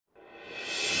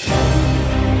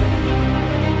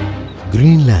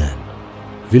Greenland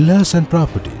Villas and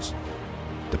Properties,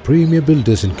 the premier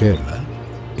builders in Kerala,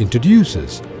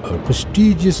 introduces our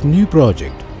prestigious new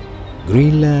project,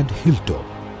 Greenland Hilltop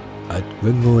at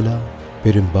Vengola,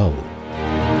 Perumbavoor.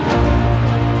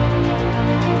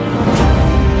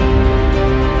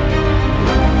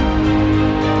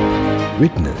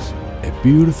 Witness a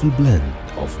beautiful blend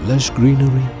of lush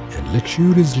greenery and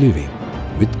luxurious living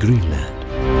with Greenland.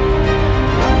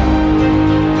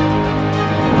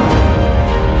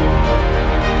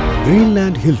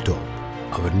 Greenland Hilltop,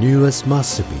 our newest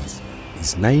masterpiece,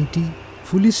 is 90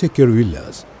 fully secure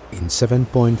villas in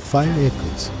 7.5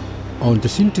 acres on the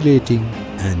scintillating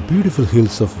and beautiful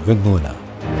hills of Vengola.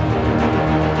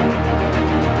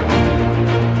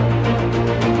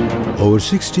 Over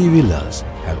 60 villas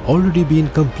have already been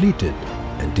completed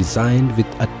and designed with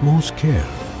utmost care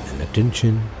and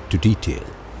attention to detail.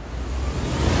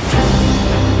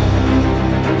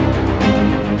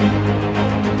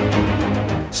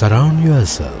 Surround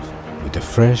yourself with a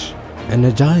fresh,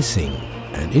 energizing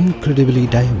and incredibly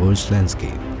diverse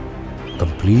landscape,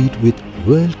 complete with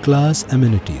world-class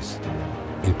amenities,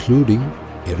 including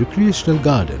a recreational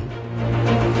garden,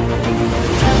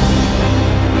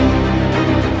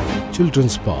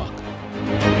 children's park,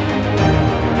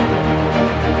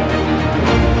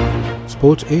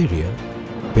 sports area,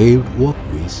 paved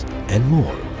walkways and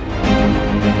more.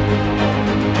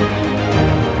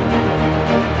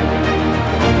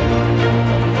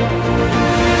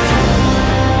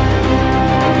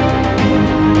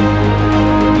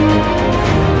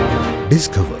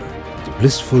 Discover the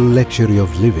blissful luxury of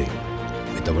living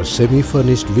with our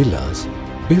semi-furnished villas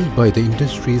built by the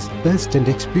industry's best and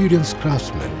experienced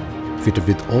craftsmen, fitted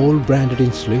with all branded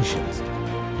installations,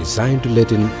 designed to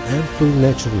let in ample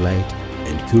natural light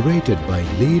and curated by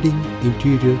leading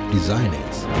interior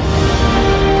designers.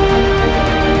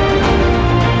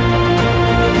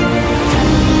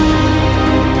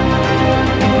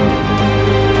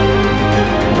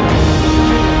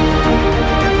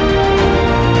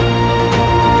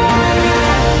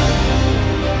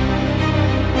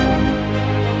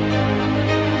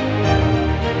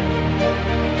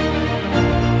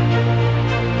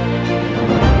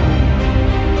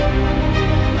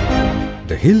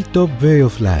 The hilltop way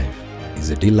of life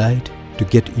is a delight to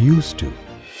get used to.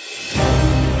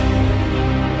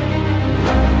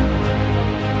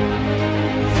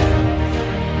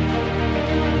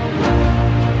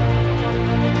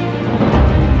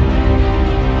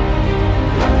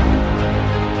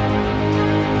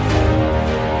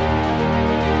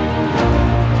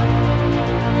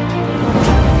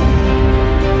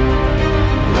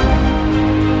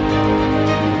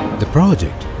 The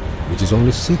project, which is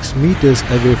only 6 meters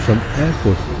away from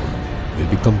Airport Road, will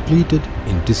be completed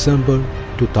in December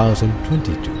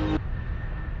 2022.